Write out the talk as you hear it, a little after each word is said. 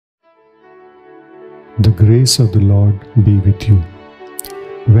The grace of the Lord be with you.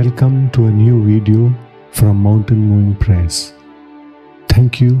 Welcome to a new video from Mountain Moving Prayers.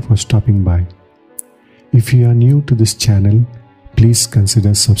 Thank you for stopping by. If you are new to this channel, please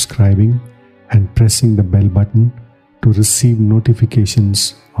consider subscribing and pressing the bell button to receive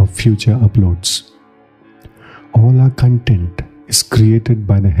notifications of future uploads. All our content is created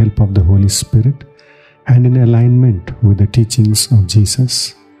by the help of the Holy Spirit and in alignment with the teachings of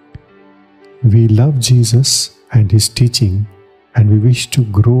Jesus. We love Jesus and His teaching, and we wish to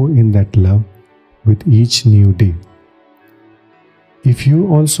grow in that love with each new day. If you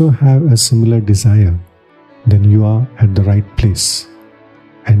also have a similar desire, then you are at the right place,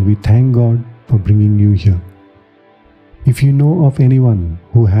 and we thank God for bringing you here. If you know of anyone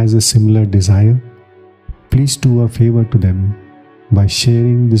who has a similar desire, please do a favor to them by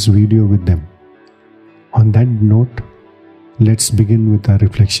sharing this video with them. On that note, let's begin with our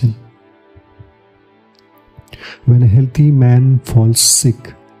reflection. When a healthy man falls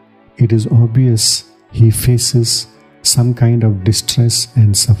sick, it is obvious he faces some kind of distress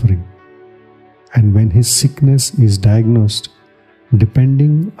and suffering. And when his sickness is diagnosed,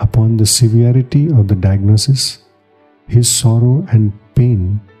 depending upon the severity of the diagnosis, his sorrow and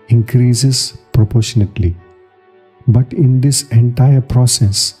pain increases proportionately. But in this entire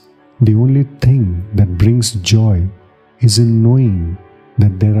process, the only thing that brings joy is in knowing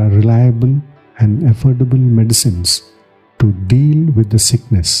that there are reliable and affordable medicines to deal with the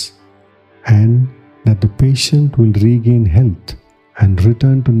sickness, and that the patient will regain health and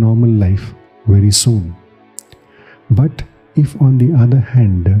return to normal life very soon. But if on the other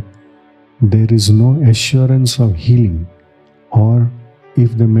hand, there is no assurance of healing, or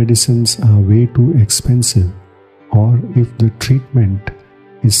if the medicines are way too expensive, or if the treatment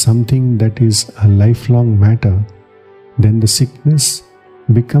is something that is a lifelong matter, then the sickness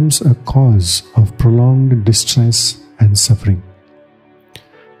becomes a cause of prolonged distress and suffering.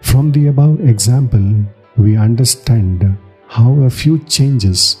 From the above example, we understand how a few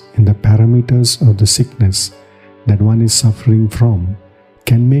changes in the parameters of the sickness that one is suffering from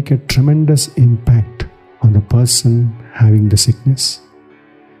can make a tremendous impact on the person having the sickness.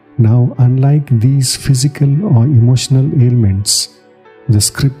 Now, unlike these physical or emotional ailments, the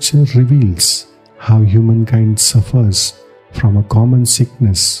scripture reveals how humankind suffers from a common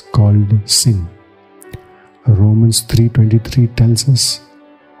sickness called sin. Romans 3:23 tells us,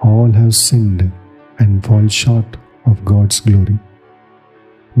 all have sinned and fall short of God's glory.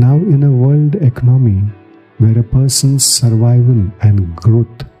 Now, in a world economy where a person's survival and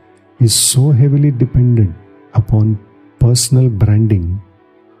growth is so heavily dependent upon personal branding,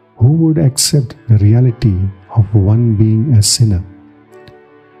 who would accept the reality of one being a sinner?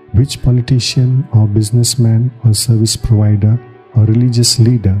 Which politician or businessman or service provider or religious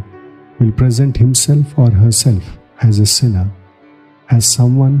leader will present himself or herself as a sinner, as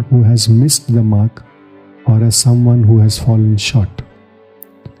someone who has missed the mark, or as someone who has fallen short?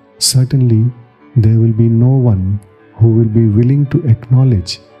 Certainly, there will be no one who will be willing to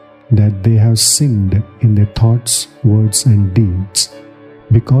acknowledge that they have sinned in their thoughts, words, and deeds,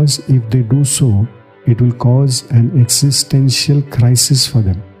 because if they do so, it will cause an existential crisis for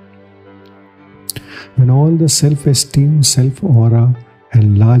them. When all the self-esteem, self-aura,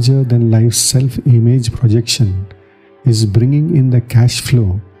 and larger-than-life self-image projection is bringing in the cash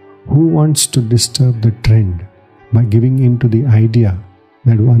flow, who wants to disturb the trend by giving in to the idea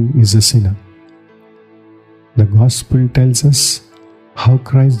that one is a sinner? The Gospel tells us how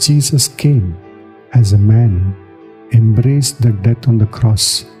Christ Jesus came as a man, embraced the death on the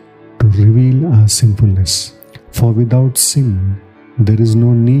cross to reveal our sinfulness. For without sin, there is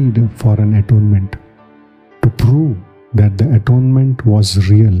no need for an atonement. To prove that the atonement was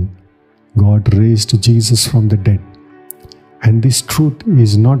real, God raised Jesus from the dead. And this truth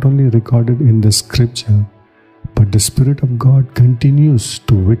is not only recorded in the scripture, but the Spirit of God continues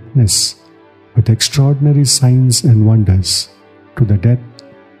to witness with extraordinary signs and wonders to the death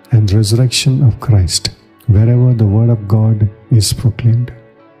and resurrection of Christ wherever the Word of God is proclaimed.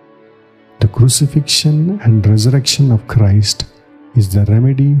 The crucifixion and resurrection of Christ is the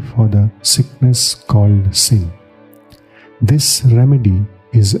remedy for the sickness called sin. This remedy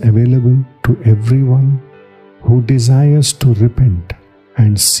is available to everyone who desires to repent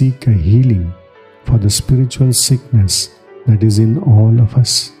and seek a healing for the spiritual sickness that is in all of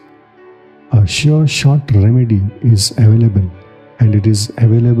us. A sure short remedy is available, and it is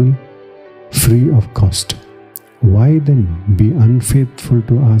available free of cost. Why then be unfaithful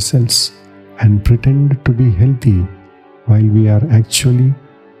to ourselves and pretend to be healthy while we are actually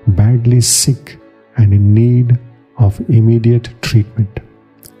badly sick and in need of immediate treatment?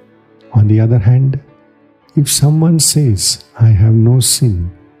 On the other hand, If someone says, I have no sin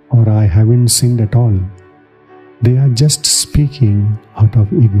or I haven't sinned at all, they are just speaking out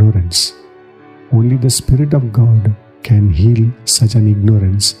of ignorance. Only the Spirit of God can heal such an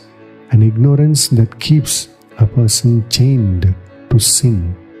ignorance that keeps a person chained to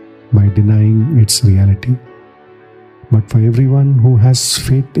sin by denying its reality. But for everyone who has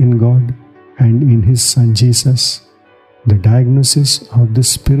faith in God and in His Son Jesus, the diagnosis of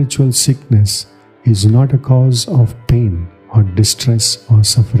this spiritual sickness is not a cause of pain or distress or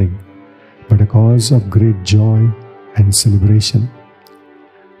suffering, but a cause of great joy and celebration.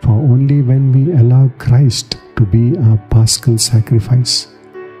 For only when we allow Christ to be our paschal sacrifice,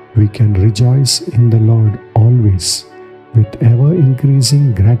 we can rejoice in the Lord always with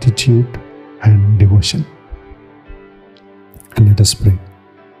ever-increasing gratitude and devotion. And let us pray.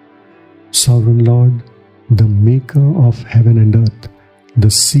 Sovereign Lord, the Maker of heaven and earth, the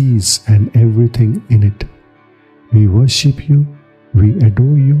seas and everything in it, we worship You, we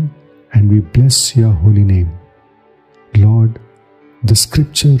adore You, and we bless Your holy name. Lord, the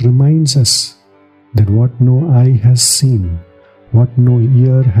Scripture reminds us that what no eye has seen, what no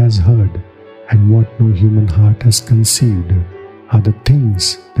ear has heard, and what no human heart has conceived are the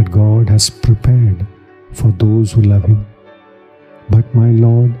things that God has prepared for those who love Him. But my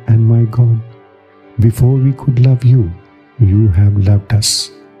Lord and my God, before we could love You, You have loved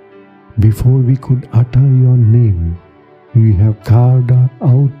us. Before we could utter Your name, You have carved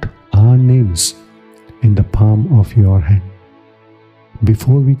out our names in the palm of Your hand.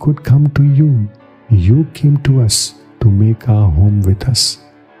 Before we could come to You, You came to us to make our home with us.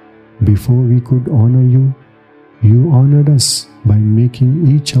 Before we could honor You, You honored us by making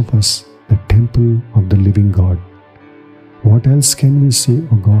each of us the temple of the living God. What else can we say,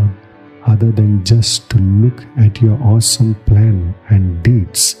 O God, other than just to look at Your awesome plan and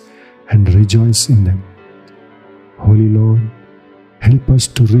deeds and rejoice in them? Holy Lord, help us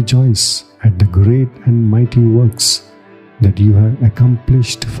to rejoice at the great and mighty works that You have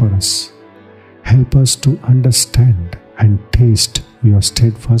accomplished for us. Help us to understand and taste Your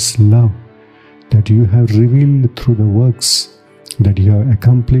steadfast love that You have revealed through the works that You have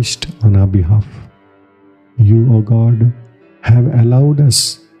accomplished on our behalf. You, O God, have allowed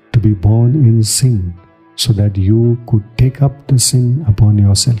us to be born in sin so that You could take up the sin upon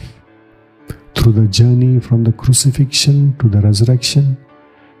Yourself. Through the journey from the crucifixion to the resurrection,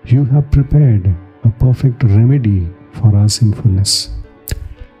 You have prepared a perfect remedy for our sinfulness.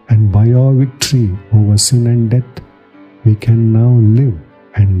 And by Your victory over sin and death, we can now live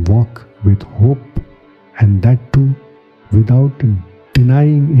and walk with hope, and that too without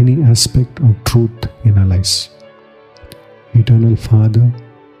denying any aspect of truth in our lives. Eternal Father,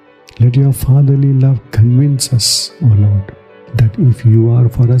 let Your fatherly love convince us, O Lord, that if You are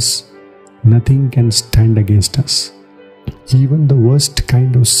for us, nothing can stand against us. Even the worst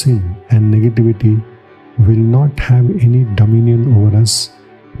kind of sin and negativity will not have any dominion over us,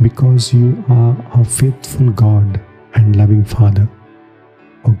 because You are our faithful God and loving Father.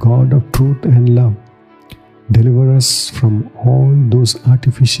 O God of truth and love, deliver us from all those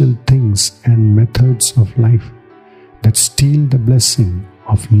artificial things and methods of life that steal the blessing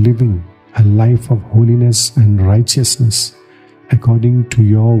of living a life of holiness and righteousness according to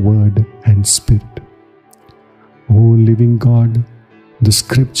Your word and Spirit. O living God, the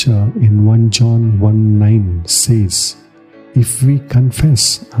Scripture in 1 John 1:9 says, if we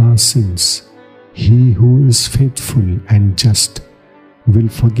confess our sins, He who is faithful and just will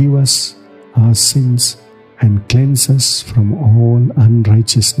forgive us our sins and cleanse us from all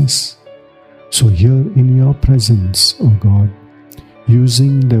unrighteousness. So here in Your presence, O God,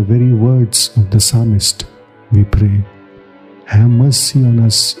 using the very words of the psalmist, we pray, have mercy on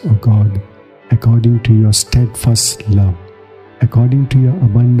us, O God, according to Your steadfast love, according to Your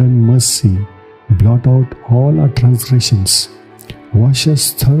abundant mercy. Blot out all our transgressions, wash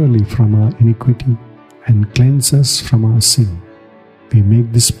us thoroughly from our iniquity, and cleanse us from our sin. We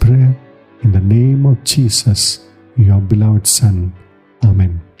make this prayer in the name of Jesus, Your beloved Son.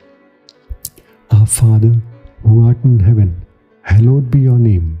 Amen. Our Father, who art in heaven, hallowed be Your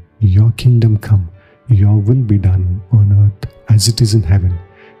name. Your kingdom come, Your will be done on earth as it is in heaven.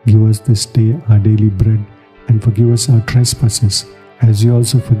 Give us this day our daily bread, and forgive us our trespasses, as We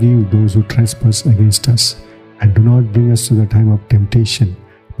also forgive those who trespass against us. And do not bring us to the time of temptation,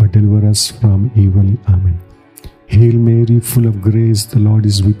 but deliver us from evil. Amen. Hail Mary, full of grace, the Lord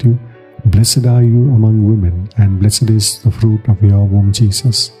is with You. Blessed are You among women, and blessed is the fruit of Your womb,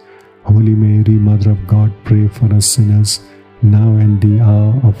 Jesus. Holy Mary, Mother of God, pray for us sinners, now and the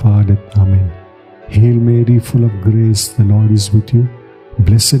hour of our death. Amen. Hail Mary, full of grace, the Lord is with You.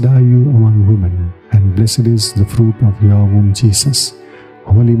 Blessed are You among women, and and blessed is the fruit of your womb, Jesus.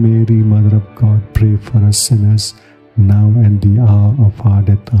 Holy Mary, Mother of God, pray for us sinners, now and the hour of our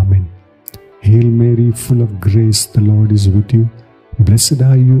death. Amen. Hail Mary, full of grace, the Lord is with you. Blessed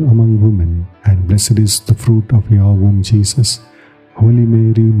are you among women, and blessed is the fruit of your womb, Jesus. Holy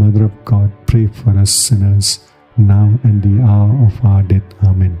Mary, Mother of God, pray for us sinners, now and the hour of our death.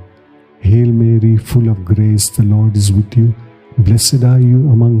 Amen. Hail Mary, full of grace, the Lord is with you. Blessed are you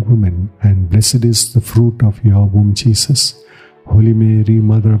among women, and blessed is the fruit of your womb, Jesus. Holy Mary,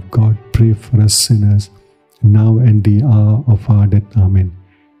 Mother of God, pray for us sinners, now and the hour of our death. Amen.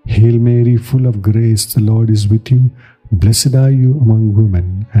 Hail Mary, full of grace, the Lord is with you. Blessed are you among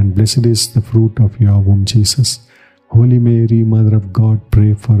women, and blessed is the fruit of your womb, Jesus. Holy Mary, Mother of God,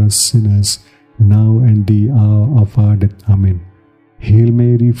 pray for us sinners, now and the hour of our death. Amen. Hail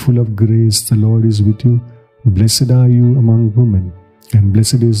Mary, full of grace, the Lord is with you. Blessed are you among women, and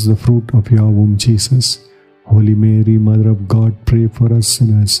blessed is the fruit of your womb, Jesus. Holy Mary, Mother of God, pray for us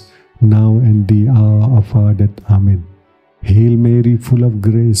sinners, now and the hour of our death. Amen. Hail Mary, full of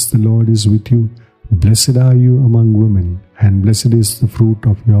grace, the Lord is with you. Blessed are you among women, and blessed is the fruit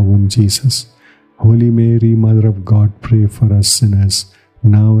of your womb, Jesus. Holy Mary, Mother of God, pray for us sinners,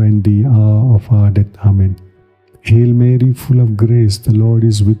 now and the hour of our death. Amen. Hail Mary, full of grace, the Lord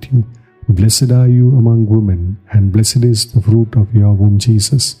is with you. Blessed are you among women, and blessed is the fruit of your womb,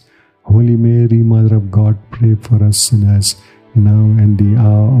 Jesus. Holy Mary, Mother of God, pray for us sinners, now and the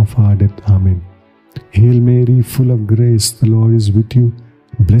hour of our death. Amen. Hail Mary, full of grace, the Lord is with you.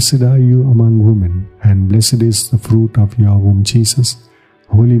 Blessed are you among women, and blessed is the fruit of your womb, Jesus.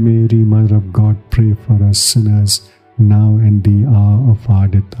 Holy Mary, Mother of God, pray for us sinners, now and the hour of our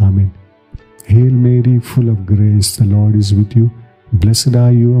death. Amen. Hail Mary, full of grace, the Lord is with you. Blessed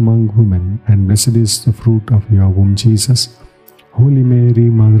are you among women, and blessed is the fruit of your womb, Jesus. Holy Mary,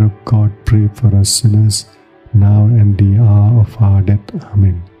 Mother of God, pray for us sinners, now and the hour of our death.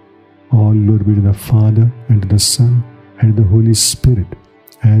 Amen. All glory be to the Father, and to the Son, and to the Holy Spirit,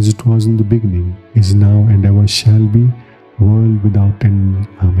 as it was in the beginning, is now, and ever shall be, world without end.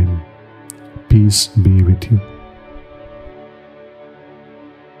 Amen. Peace be with you.